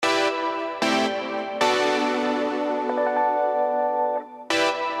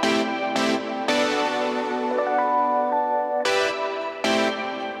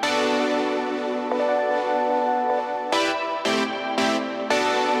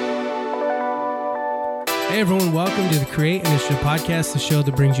Hey everyone, welcome to the Create Initiative Podcast, the show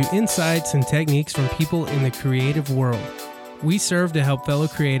that brings you insights and techniques from people in the creative world. We serve to help fellow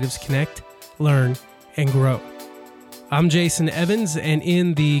creatives connect, learn, and grow. I'm Jason Evans, and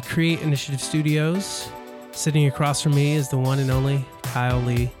in the Create Initiative Studios, sitting across from me is the one and only Kyle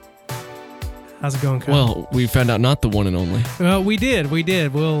Lee. How's it going, Kyle? Well, we found out not the one and only. Well, we did.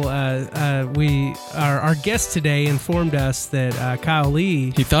 Well, our guest today informed us that Kyle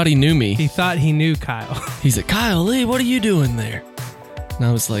Lee. He thought he knew me. He thought he knew Kyle. He's like, Kyle Lee, what are you doing there? And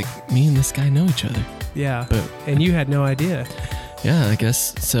I was like, me and this guy know each other. Yeah, but and you had no idea. Yeah, I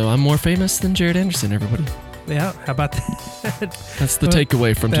guess. So I'm more famous than Jared Anderson, everybody. Yeah, how about that? That's the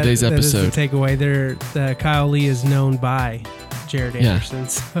takeaway from today's episode. That is the takeaway. Kyle Lee is known by Jared Anderson. Yeah.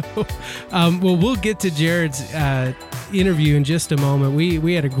 So, well, we'll get to Jared's interview in just a moment.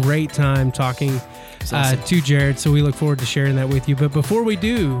 We had a great time talking awesome. To Jared, so we look forward to sharing that with you. But before we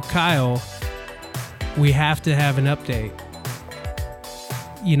do, Kyle, we have to have an update.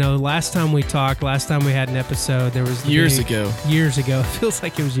 You know, last time we had an episode, there was years ago. It feels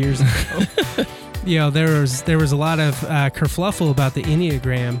like it was years ago. You know, there was a lot of kerfluffle about the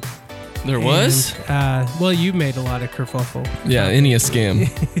Enneagram. There was? Well, you made a lot of kerfuffle. Yeah, Ennea scam.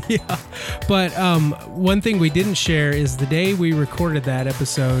 Yeah. But one thing we didn't share is the day we recorded that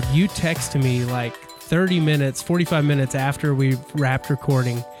episode, you texted me like 45 minutes after we wrapped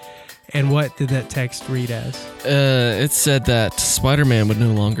recording. And what did that text read as? It said that Spider-Man would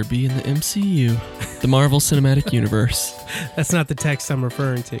no longer be in the MCU, the Marvel Cinematic Universe. That's not the text I'm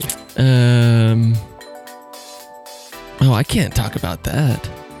referring to. Oh, I can't talk about that.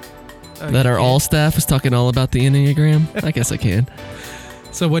 Oh, that our all staff was talking all about the Enneagram? I guess I can.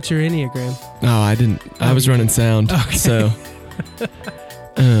 So what's your Enneagram? Oh, I didn't. I was running sound. Okay. So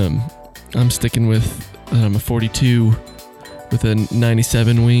I'm sticking with I'm a 42 with a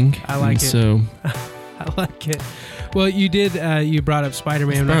 97 wing. I like it. So I like it. Well, you did. You brought up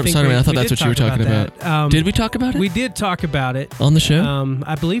Spider-Man. I thought that's what you were talking about. Did we talk about it? We did talk about it on the show.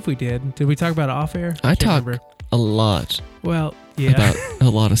 I believe we did. Did we talk about it off air? I talked a lot. Well, yeah, about a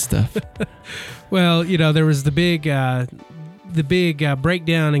lot of stuff. Well, you know, there was the big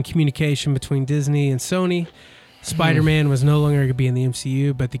breakdown in communication between Disney and Sony. Spider-Man was no longer going to be in the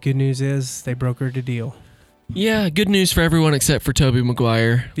MCU, but the good news is they brokered a deal. Yeah, good news for everyone except for Tobey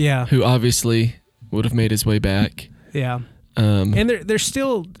Maguire. Yeah, who obviously would have made his way back. Yeah, and there's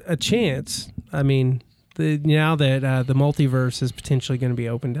still a chance. I mean, now that the multiverse is potentially going to be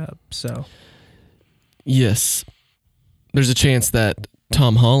opened up, so yes, there's a chance that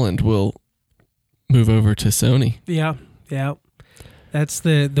Tom Holland will move over to Sony. Yeah. That's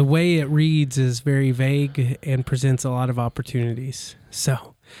the way it reads is very vague and presents a lot of opportunities.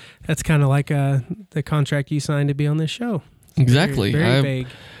 So that's kind of like the contract you signed to be on this show. Exactly. Very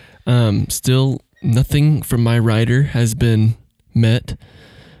vague. Still, nothing from my writer has been met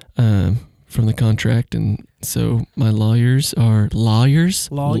from the contract, and so my lawyers are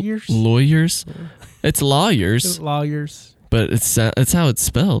lawyers. Lawyers. It's lawyers. Lawyers. But it's how it's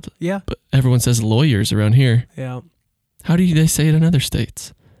spelled. Yeah. But everyone says lawyers around here. Yeah. How do they say it in other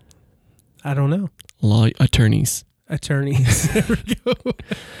states? I don't know. Attorneys. There we go.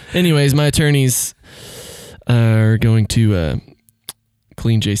 Anyways, my attorneys are going to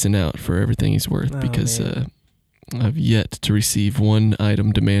clean Jason out for everything he's worth because I've yet to receive one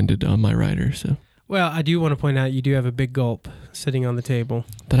item demanded on my rider. So. Well, I do want to point out you do have a big gulp sitting on the table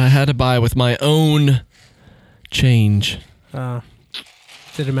that I had to buy with my own change.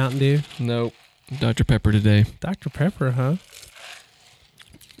 Is it a Mountain Dew? Nope. Dr. Pepper today. Dr. Pepper, huh?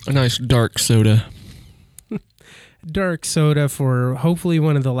 A nice dark soda. Dark soda for hopefully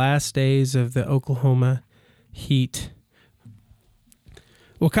one of the last days of the Oklahoma heat.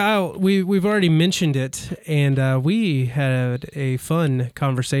 Well, Kyle, we've already mentioned it, and we had a fun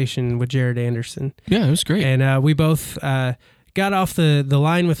conversation with Jared Anderson. Yeah, it was great. And we both got off the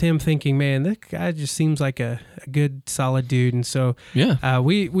line with him thinking, man, that guy just seems like a good, solid dude. And so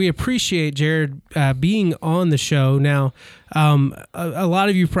we appreciate Jared being on the show. Now, a lot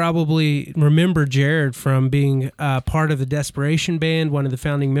of you probably remember Jared from being part of the Desperation Band, one of the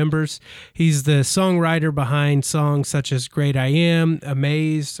founding members. He's the songwriter behind songs such as Great I Am,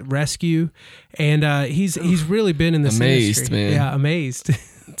 Amazed, Rescue. And he's really been in this industry. Amazed, man. Yeah, Amazed.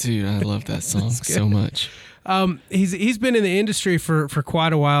 Dude, I love that song so much. He's been in the industry for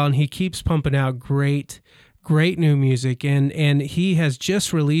quite a while, and he keeps pumping out great new music, and he has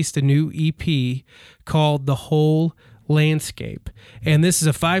just released a new EP called The Whole Landscape. And this is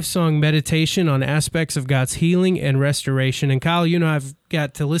a 5-song meditation on aspects of God's healing and restoration. And Kyle, you know, I've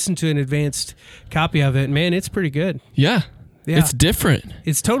got to listen to an advanced copy of it. Man, it's pretty good. Yeah. It's different.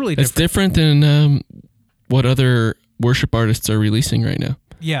 It's totally different. It's different than what other worship artists are releasing right now.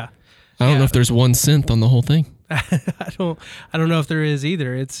 Yeah. I don't know if there's one synth on the whole thing. I don't know if there is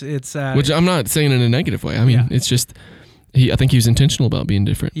either. It's which I'm not saying in a negative way. I mean, it's just I think he was intentional about being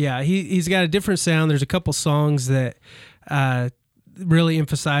different. Yeah, he's got a different sound. There's a couple songs that really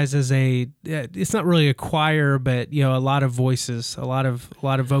emphasizes it's not really a choir, but a lot of voices, a lot of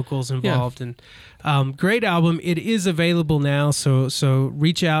vocals involved, and great album. It is available now, so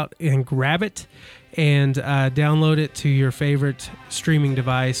reach out and grab it and download it to your favorite streaming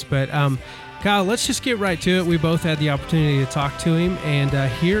device. But Kyle, let's just get right to it. We both had the opportunity to talk to him, and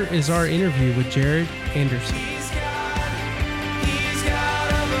here is our interview with Jared Anderson.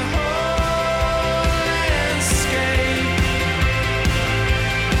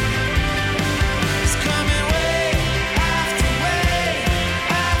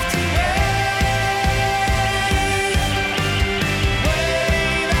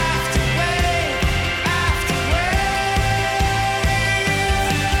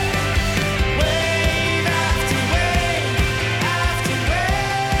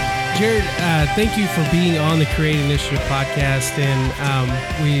 Jared, thank you for being on the Create Initiative podcast,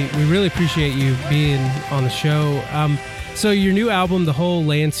 and we really appreciate you being on the show. So your new album, The Whole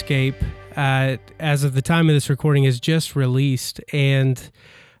Landscape, as of the time of this recording, is just released. And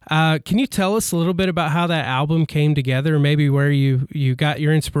can you tell us a little bit about how that album came together, or maybe where you got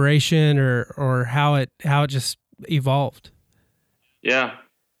your inspiration, or how it just evolved? Yeah,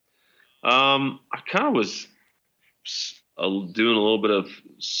 I kind of was doing a little bit of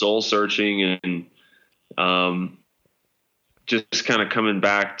soul searching and just kind of coming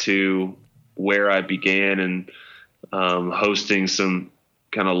back to where I began, and hosting some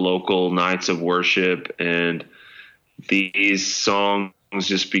kind of local nights of worship, and these songs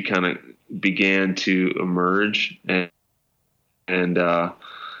just began to emerge and kind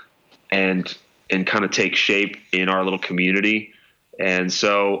of take shape in our little community. And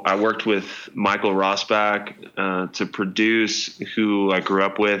so I worked with Michael Rosbach to produce, who I grew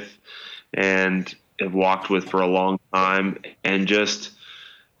up with and have walked with for a long time, and just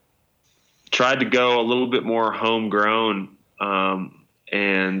tried to go a little bit more homegrown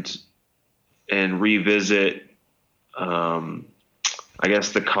and revisit, I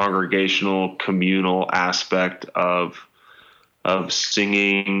guess, the congregational, communal aspect of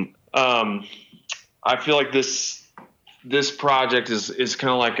singing. I feel like this project is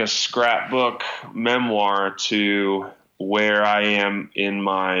kind of like a scrapbook memoir to where I am in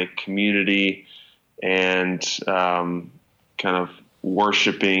my community, and kind of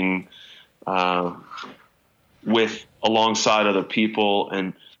worshiping alongside other people,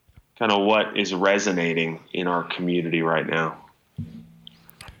 and kind of what is resonating in our community right now.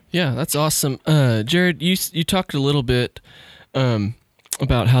 Yeah, that's awesome. Jared, you talked a little bit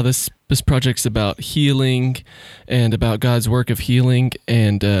about how this project's about healing and about God's work of healing,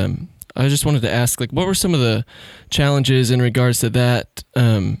 and I just wanted to ask, what were some of the challenges in regards to that,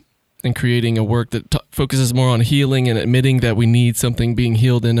 in creating a work that focuses more on healing and admitting that we need something being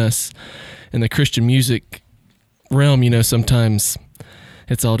healed in us? In the Christian music realm, sometimes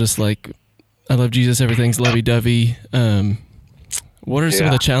it's all just like, I love Jesus, everything's lovey-dovey. What are some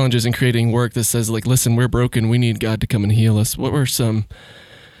of the challenges in creating work that says, listen, we're broken, we need God to come and heal us? What were some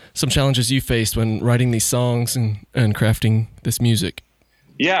challenges you faced when writing these songs and crafting this music?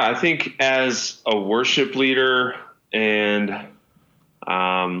 Yeah, I think as a worship leader and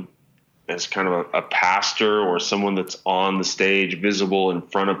as kind of a pastor or someone that's on the stage, visible in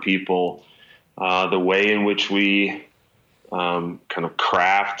front of people, the way in which we kind of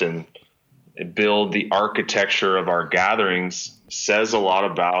craft and build the architecture of our gatherings says a lot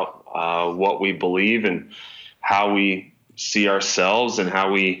about what we believe and how we see ourselves and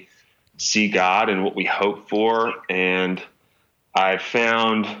how we see God and what we hope for. And I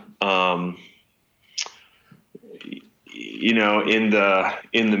found,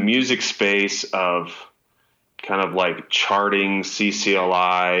 in the music space of kind of like charting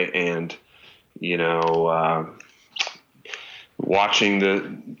CCLI and, watching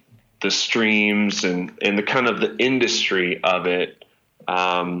the streams and the kind of the industry of it.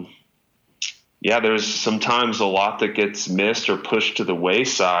 There's sometimes a lot that gets missed or pushed to the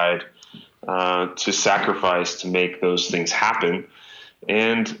wayside to sacrifice to make those things happen.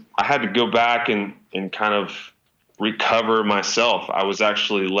 And I had to go back and kind of recover myself. I was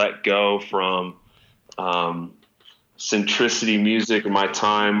actually let go from Centricity Music and my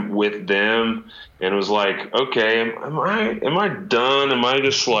time with them, and it was like, okay, am I done? Am I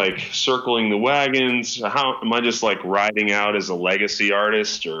just like circling the wagons? How am I just like riding out as a legacy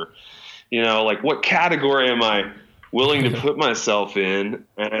artist, or what category am I willing to put myself in?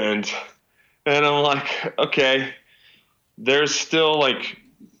 And And I'm like, okay, there's still like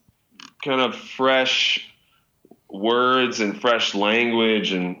kind of fresh words and fresh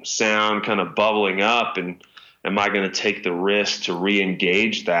language and sound kind of bubbling up. And am I going to take the risk to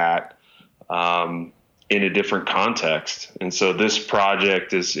re-engage that in a different context? And so this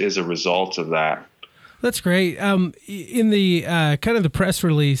project is a result of that. That's great. In the kind of the press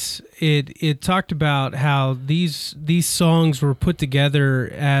release, it talked about how these songs were put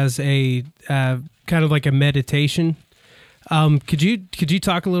together as a kind of like a meditation. Could you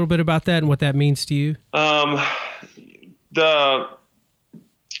talk a little bit about that and what that means to you? The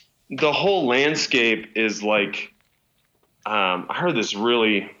whole landscape is like, I heard this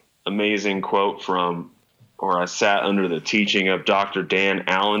really amazing quote I sat under the teaching of Dr. Dan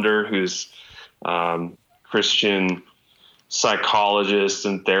Allender, who's Christian psychologist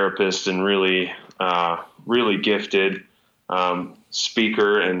and therapist and really gifted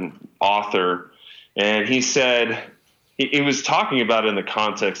speaker and author. And he said, he was talking about it in the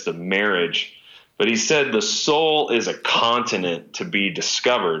context of marriage, but he said the soul is a continent to be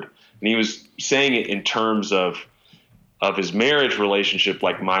discovered. And he was saying it in terms of his marriage relationship,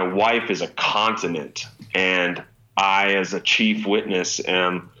 like my wife is a continent and I, as a chief witness,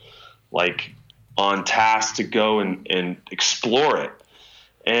 am like on task to go and explore it.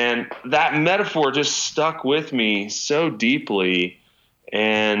 And that metaphor just stuck with me so deeply.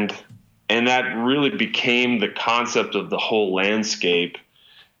 And that really became the concept of the whole landscape,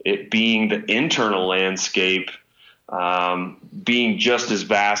 it being the internal landscape, being just as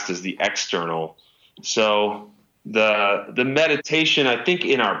vast as the external. So the meditation, I think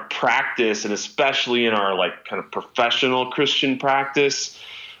in our practice, and especially in our like kind of professional Christian practice,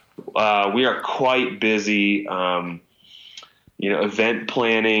 we are quite busy, event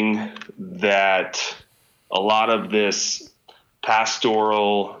planning, that a lot of this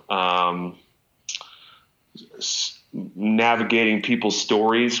pastoral, navigating people's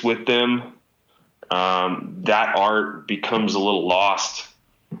stories with them, that art becomes a little lost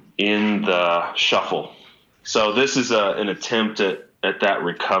in the shuffle. So this is an attempt at that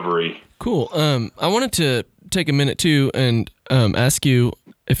recovery. Cool. I wanted to take a minute too and ask you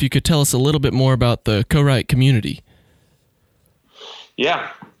if you could tell us a little bit more about the Co-Write community.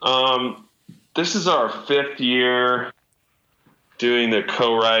 Yeah. This is our 5th year doing the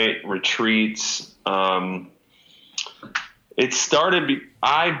Co-Write retreats. It started,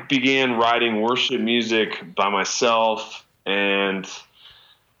 I began writing worship music by myself and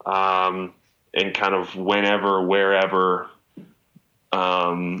kind of whenever, wherever.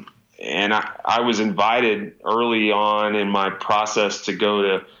 And I was invited early on in my process to go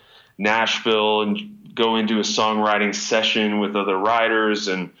to Nashville and go into a songwriting session with other writers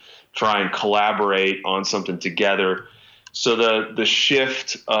and try and collaborate on something together. So the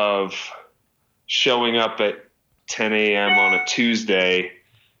shift of showing up at 10 a.m. on a Tuesday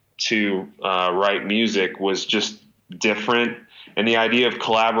to write music was just different. And the idea of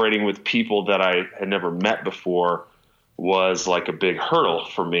collaborating with people that I had never met before was like a big hurdle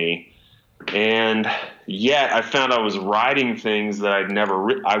for me. And yet I found I was writing things that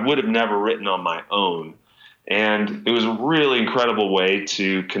I would have never written on my own. And it was a really incredible way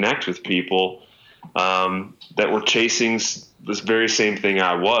to connect with people that were chasing this very same thing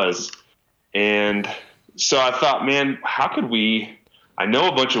I was. And so I thought, man, how could I know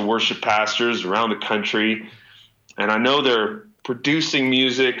a bunch of worship pastors around the country, and I know they're producing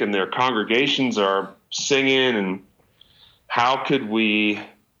music and their congregations are singing, and how could we,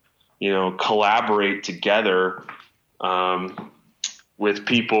 collaborate together with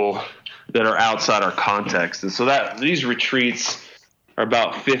people that are outside our context. And so these retreats are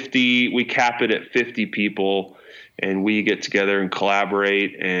about 50, we cap it at 50 people, and we get together and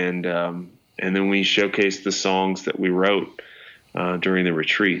collaborate, and then we showcase the songs that we wrote during the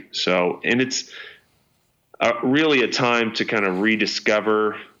retreat. So, and it's really a time to kind of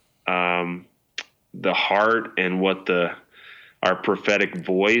rediscover the heart and what our prophetic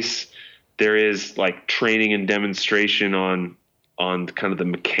voice. There is like training and demonstration on kind of the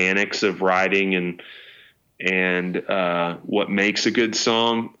mechanics of writing and what makes a good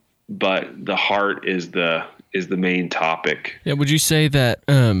song, but the heart is the main topic. Yeah. Would you say that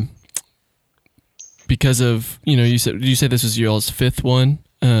because of did you say this was y'all's 5th one?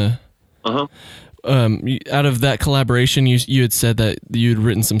 Out of that collaboration, you had said that you'd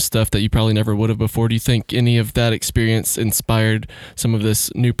written some stuff that you probably never would have before. Do you think any of that experience inspired some of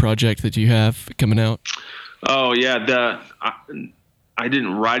this new project that you have coming out? Oh yeah, I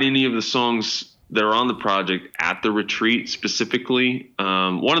didn't write any of the songs that are on the project at the retreat specifically.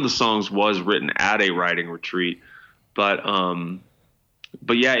 One of the songs was written at a writing retreat, but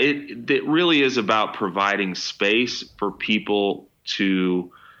but yeah, it really is about providing space for people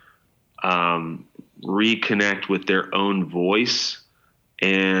to reconnect with their own voice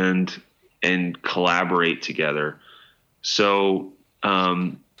and collaborate together. So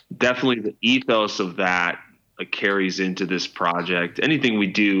definitely the ethos of that carries into this project. Anything we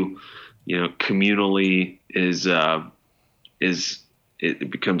do, communally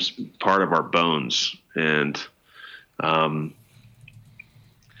it becomes part of our bones. And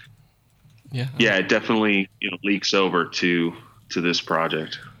it definitely leaks over to this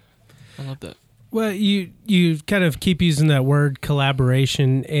project. I love that. Well, you kind of keep using that word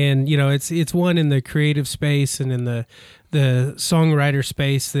collaboration, and it's one in the creative space and in the songwriter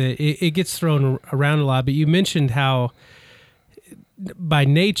space that it gets thrown around a lot. But you mentioned how by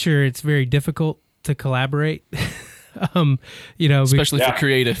nature it's very difficult to collaborate. Especially for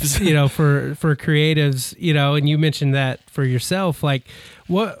creatives. For creatives, and you mentioned that for yourself. Like,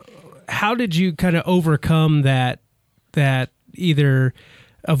 how did you kind of overcome that either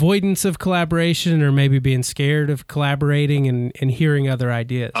avoidance of collaboration or maybe being scared of collaborating and hearing other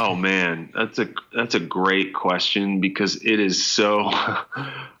ideas? Oh man, that's a great question, because it is so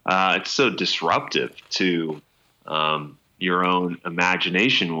it's so disruptive to your own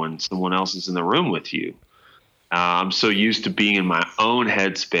imagination when someone else is in the room with you. I'm so used to being in my own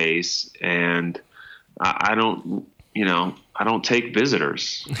headspace, and I don't take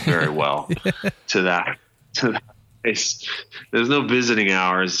visitors very well to that. There's no visiting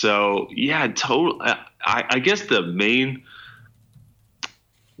hours. So yeah, I guess the main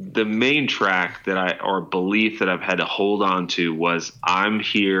track or belief that I've had to hold on to was, I'm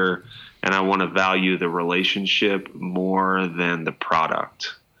here and I want to value the relationship more than the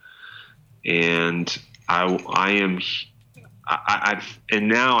product. And I've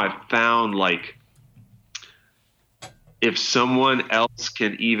found, like, if someone else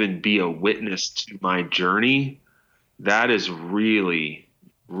can even be a witness to my journey, that is really,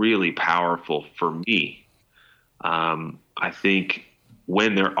 really powerful for me. I think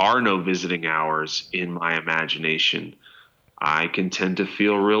when there are no visiting hours in my imagination, I can tend to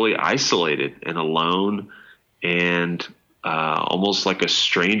feel really isolated and alone and almost like a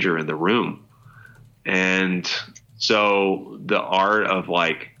stranger in the room. And so the art of,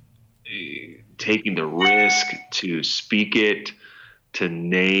 like, taking the risk to speak it, to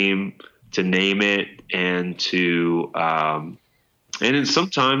name it, and and then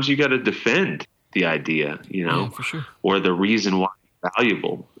sometimes you got to defend the idea, for sure, or the reason why it's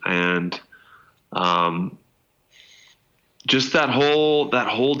valuable. And just that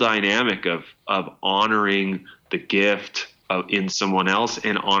whole dynamic of honoring the gift in someone else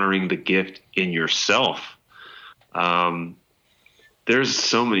and honoring the gift in yourself. There's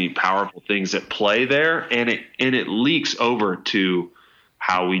so many powerful things at play there, and it leaks over to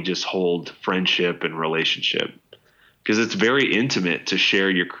how we just hold friendship and relationship, because it's very intimate to share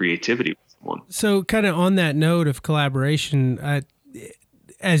your creativity with someone. So kind of on that note of collaboration,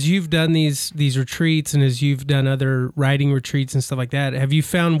 as you've done these retreats and as you've done other writing retreats and stuff like that, have you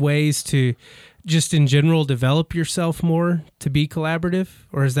found ways to just in general develop yourself more to be collaborative,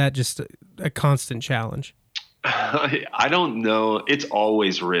 or is that just a constant challenge? I don't know. It's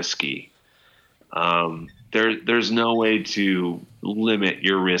always risky. There's no way to limit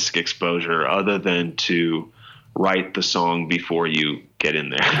your risk exposure other than to write the song before you get in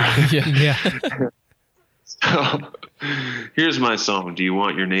there. Yeah. So here's my song. Do you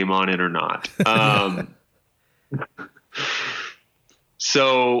want your name on it or not?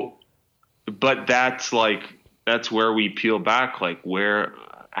 But that's where we peel back. Like,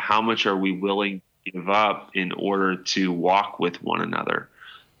 how much are we willing to give up in order to walk with one another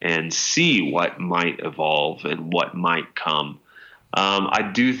and see what might evolve and what might come? I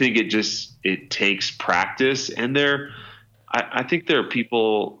do think it takes practice, and I think there are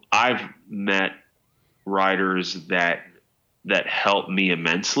people I've met, writers that help me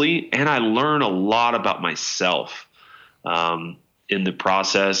immensely, and I learn a lot about myself in the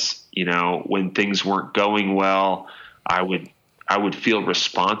process. When things weren't going well, I would feel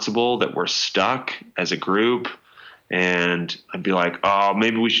responsible that we're stuck as a group, and I'd be like, oh,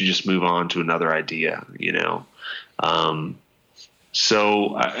 maybe we should just move on to another idea,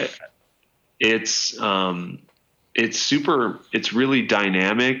 So it's really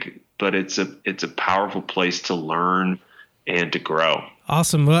dynamic, but it's a powerful place to learn and to grow.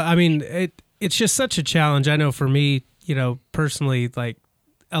 Awesome. Well, I mean, it's just such a challenge. I know for me, personally, like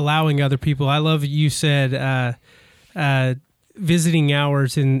allowing other people, I love you said, visiting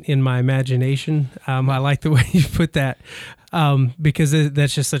hours in my imagination. I like the way you put that, because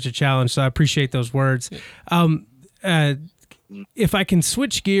that's just such a challenge. So I appreciate those words. if I can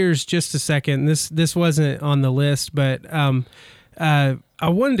switch gears just a second, this wasn't on the list, but I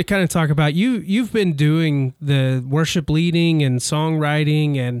wanted to kind of talk about you've been doing the worship leading and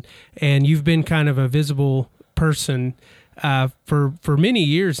songwriting, and you've been kind of a visible person for many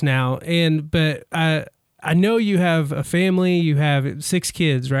years now. But I know you have a family. You have 6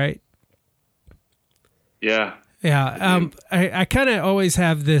 kids, right? Yeah. Yeah. I kind of always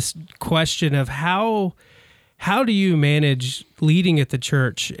have this question of how do you manage leading at the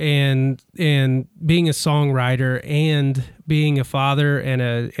church and being a songwriter and being a father and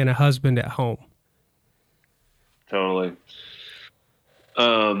a husband at home? Totally.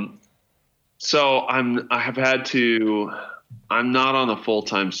 So I'm not on a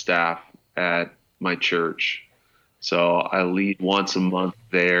full-time staff at my church. So I lead once a month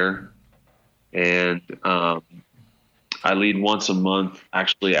there, and I lead once a month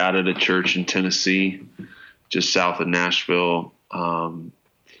actually out at a church in Tennessee, just south of Nashville. And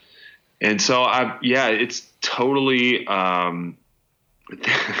so it's totally,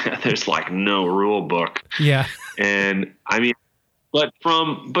 there's like no rule book. Yeah. And I mean, but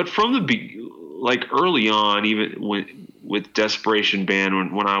from like early on, even with Desperation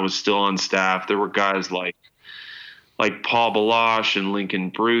Band, when I was still on staff, there were guys like Paul Balash and Lincoln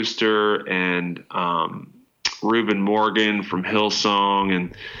Brewster and Reuben Morgan from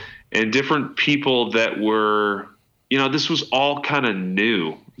Hillsong and different people that were, this was all kind of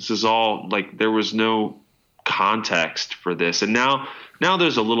new. This is all like, there was no context for this. And now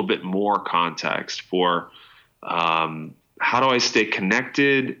there's a little bit more context for, how do I stay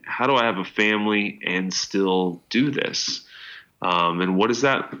connected? How do I have a family and still do this? And what does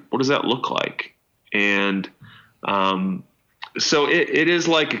that look like? And, so it is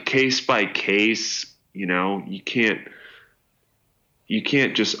like a case by case, you can't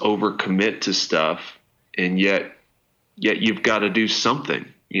just overcommit to stuff, and yet you've got to do something,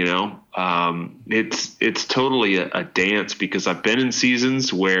 it's totally a dance, because I've been in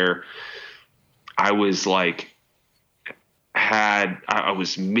seasons where I was like, I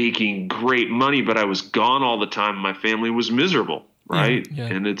was making great money, but I was gone all the time. My family was miserable. Right. Yeah.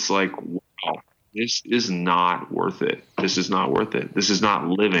 And it's like, wow, this is not worth it. This is not worth it. This is not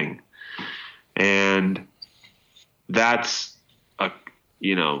living. And that's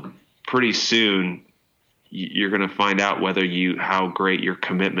pretty soon you're going to find out how great your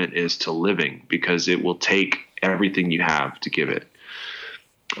commitment is to living, because it will take everything you have to give it.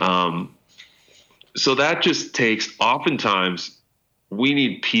 So that just takes, oftentimes we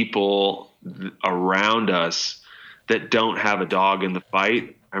need people around us that don't have a dog in the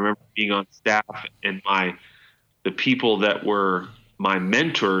fight. I remember being on staff, and the people that were my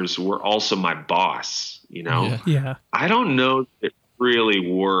mentors were also my boss, Yeah. I don't know if it really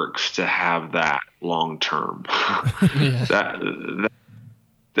works to have that long term. Yeah.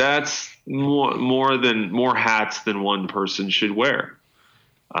 That's more hats than one person should wear.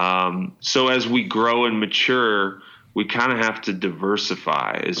 So as we grow and mature, we kind of have to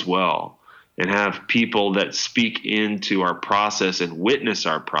diversify as well, and have people that speak into our process and witness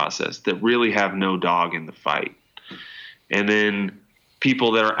our process that really have no dog in the fight. And then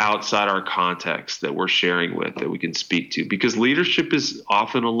people that are outside our context that we're sharing with, that we can speak to, because leadership is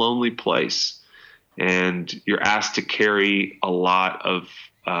often a lonely place, and you're asked to carry a lot of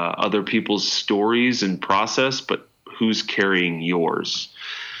other people's stories and process, but who's carrying yours?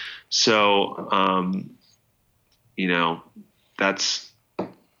 So,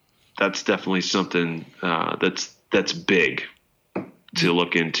 that's definitely something that's big to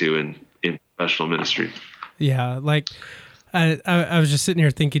look into in professional ministry. Yeah, like I was just sitting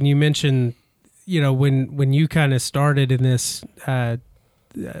here thinking. You mentioned, when you kind of started in this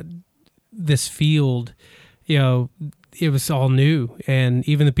this field, it was all new, and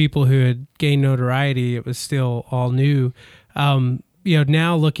even the people who had gained notoriety, it was still all new.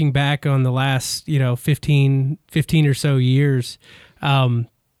 Now looking back on the last, 15 or so years, how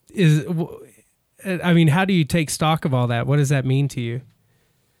do you take stock of all that? What does that mean to you?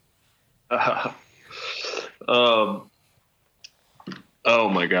 Oh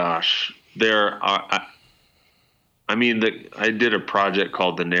my gosh. I did a project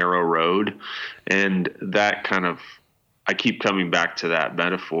called The Narrow Road, and that kind of, I keep coming back to that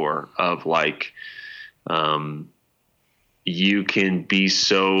metaphor of like, you can be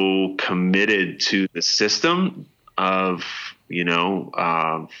so committed to the system of,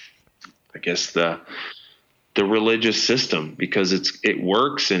 I guess the religious system, because it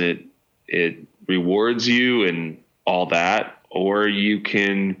works and it rewards you and all that, or you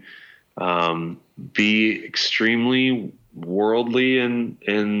can be extremely worldly and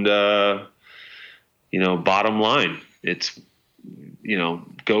bottom line.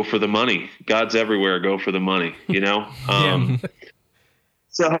 go for the money. God's everywhere. Go for the money,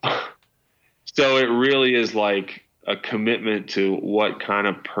 So it really is like a commitment to what kind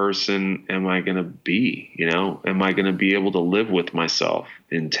of person am I going to be? Am I going to be able to live with myself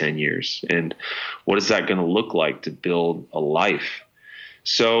in 10 years? And what is that going to look like to build a life?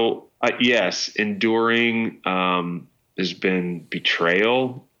 So yes, enduring, there's been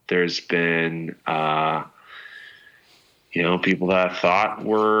betrayal. There's been, people that I thought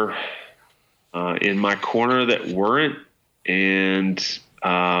were in my corner that weren't, and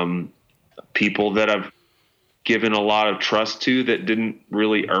people that I've given a lot of trust to that didn't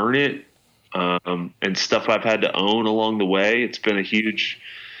really earn it, and stuff I've had to own along the way. It's been a huge,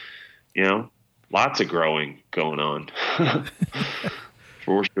 lots of growing going on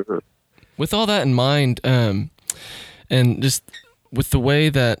for sure. With all that in mind, and just with the way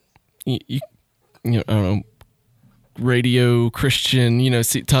that you I don't know, radio Christian,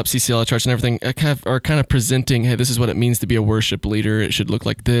 top CCL church and everything are kind of presenting, hey, this is what it means to be a worship leader. It should look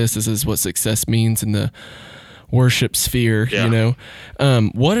like this. This is what success means in the worship sphere. Yeah.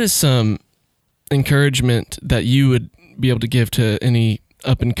 What is some encouragement that you would be able to give to any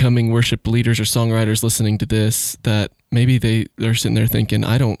up and coming worship leaders or songwriters listening to this, that maybe they're sitting there thinking,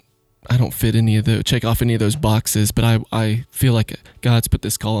 I don't fit check off any of those boxes, but I feel like God's put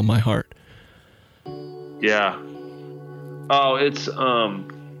this call on my heart. Yeah. Oh, it's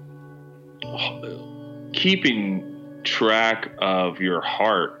keeping track of your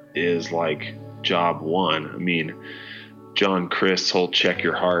heart is like job one. I mean, John Christ's whole check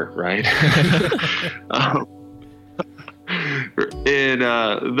your heart, right? And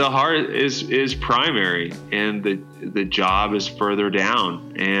the heart is primary, and the job is further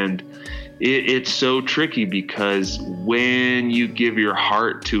down. And it's so tricky, because when you give your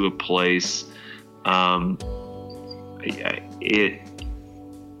heart to a place,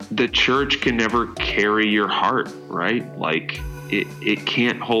 the church can never carry your heart, right? Like it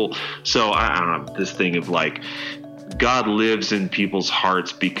can't hold. So I don't know, this thing of like, God lives in people's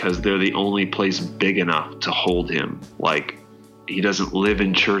hearts because they're the only place big enough to hold him. Like, he doesn't live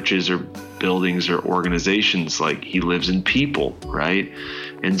in churches or buildings or organizations. Like, he lives in people, right?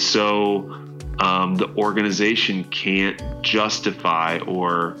 And so the organization can't justify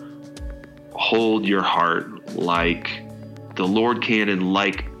or hold your heart like the Lord can and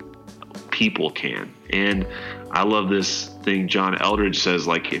like people can. And I love this thing John Eldredge says,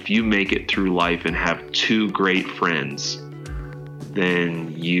 like, if you make it through life and have two great friends,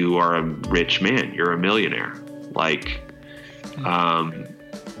 then you are a rich man. You're a millionaire. Like,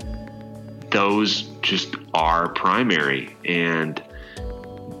 those just are primary. And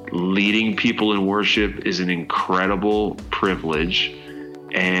leading people in worship is an incredible privilege,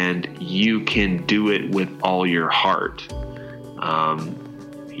 and you can do it with all your heart.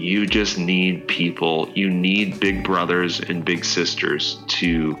 You just need people. You need big brothers and big sisters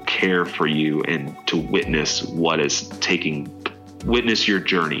to care for you and to witness witness your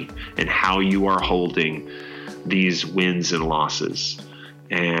journey and how you are holding these wins and losses.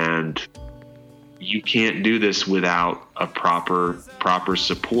 And you can't do this without a proper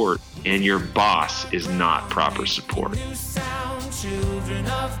support, and your boss is not proper support. You sound children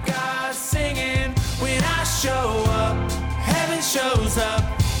of God singing. When I show up, heaven shows up.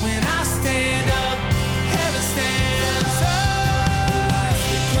 When I stand up, heaven stands up.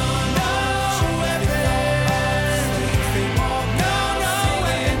 No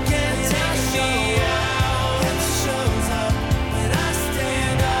weapon can take me out. Heaven shows up. When I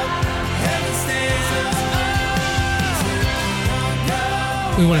stand up, heaven stands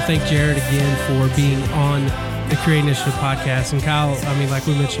up. We want to thank Jared again for being on the Create Initiative podcast. And Kyle, I mean, like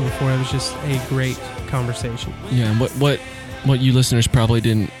we mentioned before, it was just a great conversation. Yeah, and what you listeners probably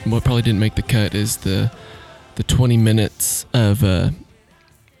didn't make the cut is the 20 minutes of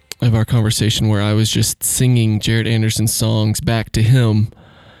our conversation where I was just singing Jared Anderson's songs back to him,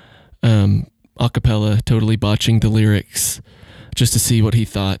 a cappella, totally botching the lyrics, just to see what he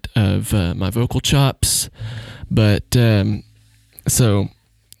thought of my vocal chops. But so,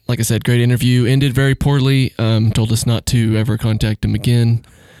 like I said, great interview. Ended very poorly. Told us not to ever contact him again.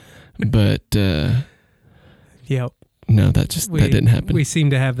 But yep. No, that didn't happen. We seem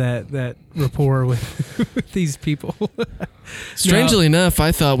to have that rapport with these people. Strangely enough,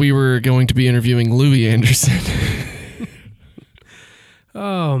 I thought we were going to be interviewing Louis Anderson.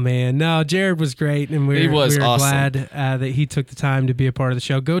 Oh man, no, Jared was great, and we were awesome. Glad that he took the time to be a part of the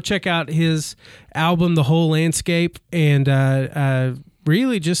show. Go check out his album, The Whole Landscape, and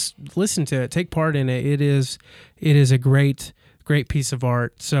really just listen to it, take part in it. It is a great Great piece of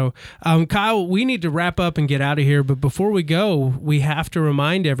art. So, Kyle, we need to wrap up and get out of here. But before we go, we have to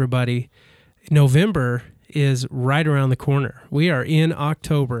remind everybody, November is right around the corner. We are in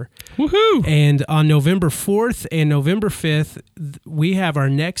October. Woohoo! And on November 4th and November 5th, we have our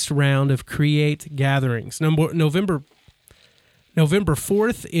next round of Create gatherings. November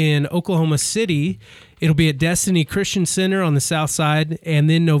 4th in Oklahoma City, it'll be at Destiny Christian Center on the south side, and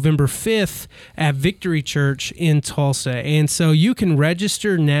then November 5th at Victory Church in Tulsa. And so you can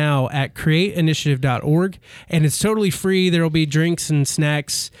register now at createinitiative.org, and it's totally free. There will be drinks and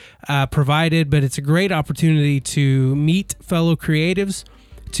snacks provided, but it's a great opportunity to meet fellow creatives,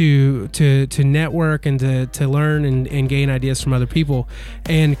 to network, and to learn and gain ideas from other people.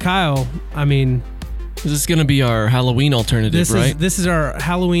 And Kyle, I mean, this is going to be our Halloween alternative, right? This is our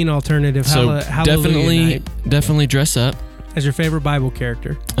Halloween alternative. So definitely dress up as your favorite Bible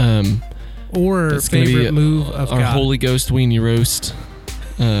character, or favorite move of our God. Holy Ghost weenie roast,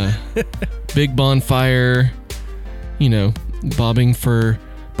 big bonfire, bobbing for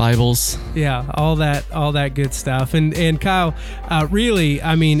Bibles. Yeah, all that good stuff. And Kyle, really,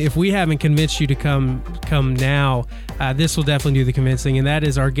 I mean, if we haven't convinced you to come now, this will definitely do the convincing. And that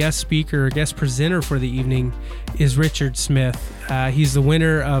is our guest speaker, guest presenter for the evening is Richard Smith. He's the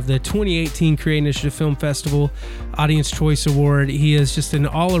winner of the 2018 Create Initiative Film Festival Audience Choice Award. He is just an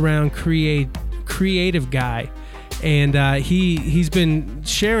all-around creative guy. And he's been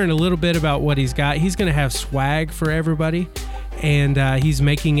sharing a little bit about what he's got. He's going to have swag for everybody, and he's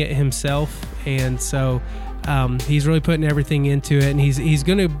making it himself. And so he's really putting everything into it. And he's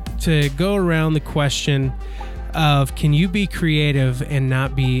going to go around the question of, can you be creative and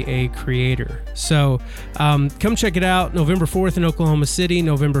not be a creator? So come check it out. November 4th in Oklahoma City,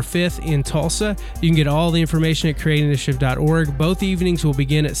 November 5th in Tulsa. You can get all the information at createinitiative.org. Both evenings will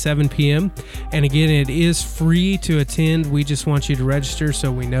begin at 7 p.m. And again, it is free to attend. We just want you to register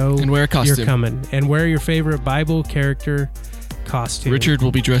so we know and wear a costume. You're coming. And wear your favorite Bible character costume. Richard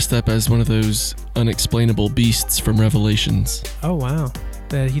will be dressed up as one of those unexplainable beasts from Revelations. Oh, wow.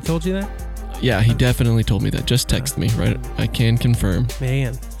 He told you that? Yeah, he definitely told me that. Just text me, right? I can confirm.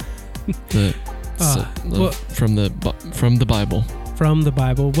 Man. From the Bible. From the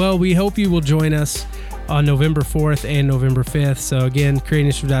Bible. Well, we hope you will join us on November 4th and November 5th. So again,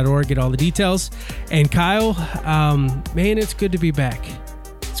 createinitiative.org, get all the details. And Kyle, man, it's good to be back.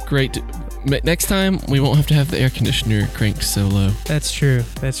 It's great. Next time, we won't have to have the air conditioner cranked so low. That's true.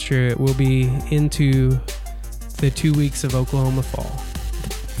 It will be into the 2 weeks of Oklahoma fall.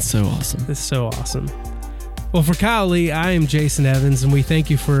 So awesome. It's so awesome. Well, for Kyle Lee, I am Jason Evans, and we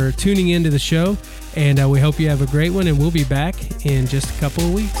thank you for tuning into the show, and we hope you have a great one, and we'll be back in just a couple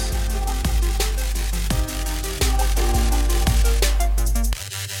of weeks.